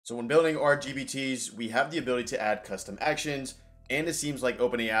So when building our GPTs, we have the ability to add custom actions, and it seems like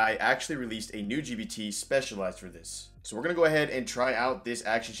OpenAI actually released a new GPT specialized for this. So we're gonna go ahead and try out this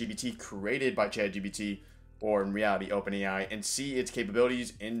ActionsGPT created by ChatGPT, or in reality OpenAI, and see its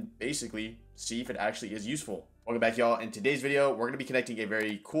capabilities and basically see if it actually is useful. Welcome back, y'all. In today's video, we're gonna be connecting a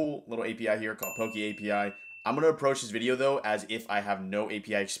very cool little API here called Poke API. I'm gonna approach this video though as if I have no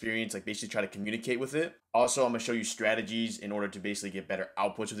API experience, like basically try to communicate with it. Also, I'm gonna show you strategies in order to basically get better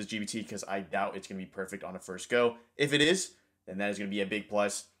outputs with this GPT, because I doubt it's gonna be perfect on a first go. If it is, then that is gonna be a big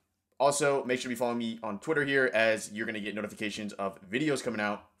plus. Also, make sure to be following me on Twitter here, as you're gonna get notifications of videos coming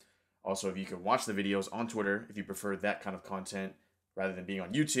out. Also, if you can watch the videos on Twitter, if you prefer that kind of content rather than being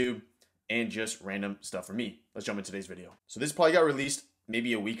on YouTube and just random stuff from me. Let's jump into today's video. So this probably got released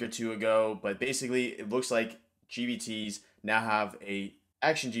maybe a week or two ago, but basically it looks like GPTs now have a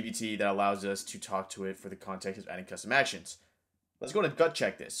action GPT that allows us to talk to it for the context of adding custom actions. Let's go to gut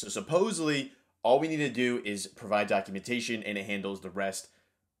check this. So supposedly all we need to do is provide documentation and it handles the rest.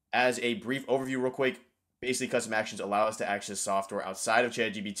 As a brief overview real quick, basically custom actions allow us to access software outside of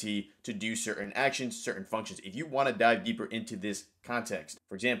ChatGPT to do certain actions, certain functions. If you want to dive deeper into this context,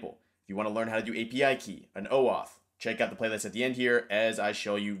 for example, if you want to learn how to do API key, an OAuth, check out the playlist at the end here as I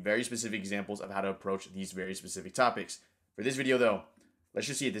show you very specific examples of how to approach these very specific topics. For this video though, let's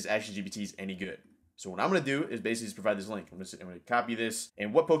just see if this ActionsGPT is any good. So what I'm going to do is basically just provide this link. I'm going to copy this.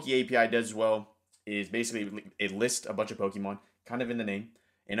 And what Poke API does as well is basically it lists a bunch of Pokemon, kind of in the name,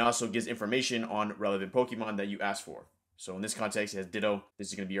 and also gives information on relevant Pokemon that you asked for. So in this context, it has Ditto. This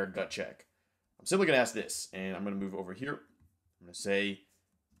is going to be our gut check. I'm simply going to ask this, and I'm going to move over here. I'm going to say,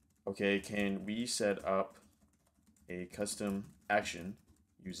 okay, can we set up a custom action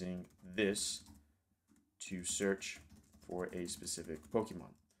using this to search for a specific Pokemon?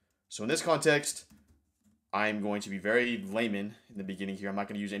 So in this context, I'm going to be very layman in the beginning here. I'm not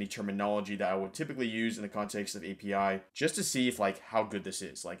going to use any terminology that I would typically use in the context of API, just to see if how good this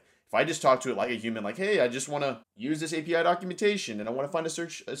is. Like if I just talk to it like a human, like, hey, I just want to use this API documentation and I want to find a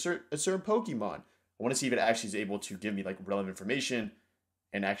certain Pokemon. I want to see if it actually is able to give me relevant information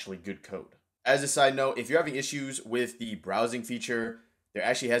and actually good code. As a side note, if you're having issues with the browsing feature, there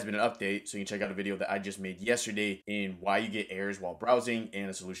actually has been an update, so you can check out a video that I just made yesterday in why you get errors while browsing and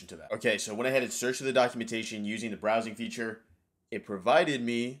a solution to that. Okay, so I went ahead and searched for the documentation using the browsing feature. It provided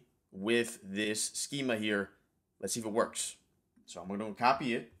me with this schema here. Let's see if it works. So I'm going to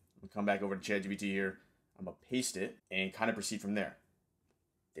copy it. I'm going to come back over to ChatGPT here. I'm going to paste it and kind of proceed from there.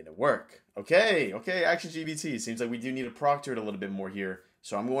 Didn't work. Okay, ActionsGPT. Seems like we do need to proctor it a little bit more here.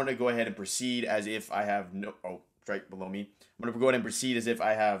 So I'm going to go ahead and proceed as if I have no... Oh, right below me. I'm going to go ahead and proceed as if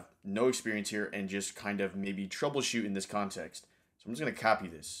I have no experience here and just kind of maybe troubleshoot in this context. So I'm just going to copy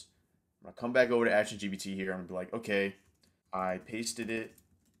this. I'm going to come back over to ActionGPT here. I'm going to be like, okay, I pasted it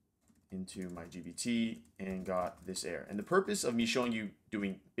into my GPT and got this error. And the purpose of me showing you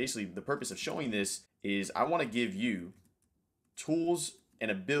basically the purpose of showing this is I want to give you tools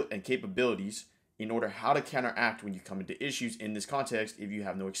and capabilities in order how to counteract when you come into issues in this context if you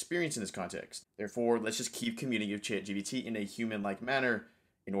have no experience in this context. Therefore, let's just keep communicating with ChatGPT in a human-like manner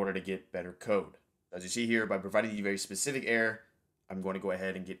in order to get better code. As you see here, by providing you very specific error, I'm going to go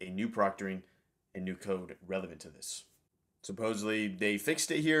ahead and get a new proctoring and new code relevant to this. Supposedly, they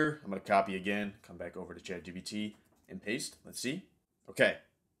fixed it here. I'm going to copy again, come back over to ChatGPT and paste. Let's see. Okay,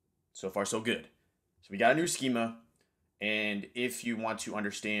 so far so good. So we got a new schema. And if you want to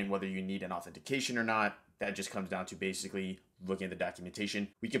understand whether you need an authentication or not, that just comes down to basically looking at the documentation.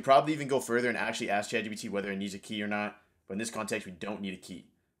 We could probably even go further and actually ask ChatGPT whether it needs a key or not. But in this context, we don't need a key.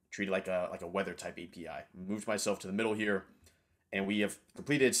 Treat it like a weather type API. Moved myself to the middle here, and we have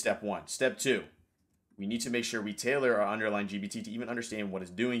completed step 1. Step 2, we need to make sure we tailor our underlying GPT to even understand what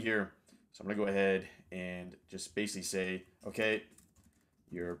it's doing here. So I'm going to go ahead and just basically say, okay,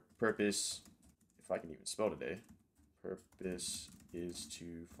 your purpose, if I can even spell today, purpose is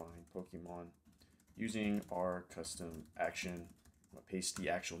to find Pokemon using our custom action. I'm going to paste the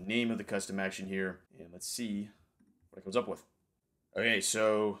actual name of the custom action here, and let's see what it comes up with. Okay,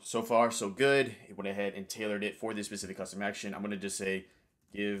 so far so good. It went ahead and tailored it for this specific custom action. I'm going to just say,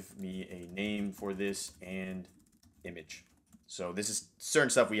 give me a name for this and image. So this is certain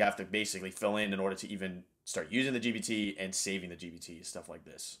stuff we have to basically fill in order to even start using the GPT and saving the GPT, stuff like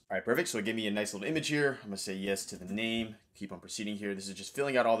this. All right, perfect. So it gave me a nice little image here. I'm gonna say yes to the name, keep on proceeding here. This is just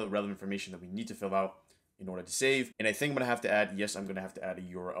filling out all the relevant information that we need to fill out in order to save. And I think I'm gonna have to add, yes, I'm gonna have to add a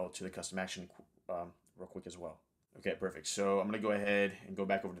URL to the custom action real quick as well. Okay, perfect. So I'm gonna go ahead and go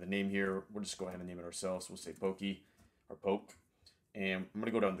back over to the name here. We'll just go ahead and name it ourselves. We'll say Pokey or Poke. And I'm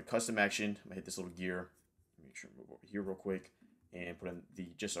gonna go down to the custom action. I'm gonna hit this little gear. Make sure I move over here real quick. and put in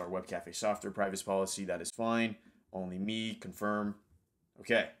just our web cafe software privacy policy. That is fine. Only me, confirm.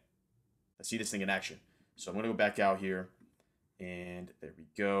 Okay, let's see this thing in action. So I'm gonna go back out here, and there we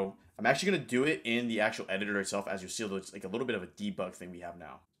go. I'm actually gonna do it in the actual editor itself. As you'll see, it's like a little bit of a debug thing we have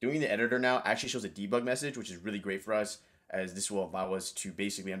now. Doing the editor now actually shows a debug message, which is really great for us, as this will allow us to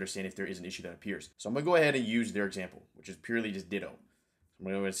basically understand if there is an issue that appears. So I'm gonna go ahead and use their example, which is purely just ditto.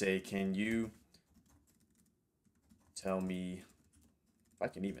 I'm gonna say, can you tell me, if I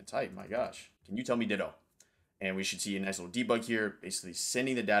can even type, my gosh, can you tell me ditto? And we should see a nice little debug here, basically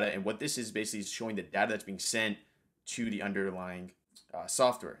sending the data. And what this is basically is showing the data that's being sent to the underlying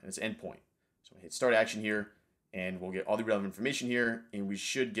software and its endpoint. So I hit start action here, and we'll get all the relevant information here, and we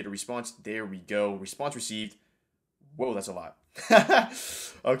should get a response. There we go. Response received. Whoa, that's a lot.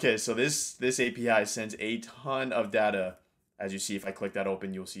 Okay, so this API sends a ton of data. As you see, if I click that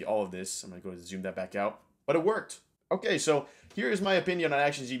open, you'll see all of this. I'm gonna go to zoom that back out, but it worked. Okay, so here is my opinion on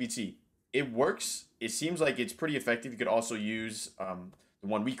ActionsGPT. It works. It seems like it's pretty effective. You could also use the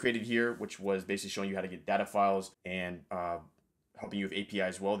one we created here, which was basically showing you how to get data files and helping you with API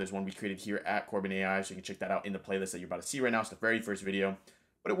as well. There's one we created here at Corbin AI, so you can check that out in the playlist that you're about to see right now. It's the very first video,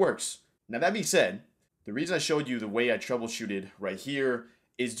 but it works. Now, that being said, the reason I showed you the way I troubleshooted right here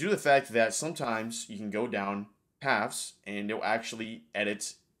is due to the fact that sometimes you can go down paths and it'll actually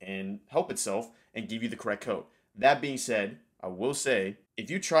edit and help itself and give you the correct code. That being said, I will say, if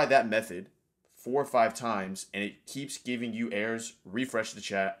you try that method 4 or 5 times and it keeps giving you errors, refresh the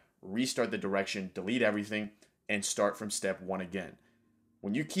chat, restart the direction, delete everything, and start from step 1 again.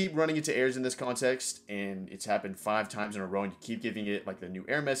 When you keep running into errors in this context and it's happened 5 times in a row and you keep giving it like the new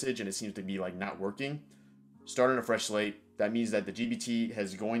error message and it seems to be like not working, start on a fresh slate. That means that the GPT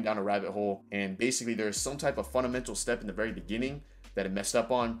has going down a rabbit hole, and basically there's some type of fundamental step in the very beginning that it messed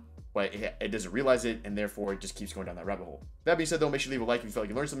up on, but it doesn't realize it, and therefore it just keeps going down that rabbit hole. That being said though, make sure you leave a like if you feel like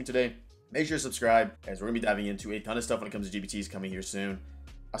you learned something today. Make sure to subscribe, as we're gonna be diving into a ton of stuff when it comes to GPTs coming here soon.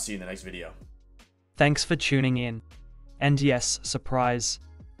 I'll see you in the next video. Thanks for tuning in. And yes, surprise,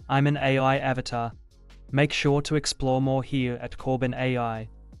 I'm an AI avatar. Make sure to explore more here at Corbin AI,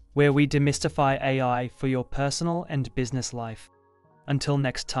 where we demystify AI for your personal and business life. Until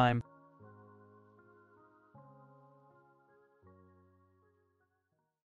next time.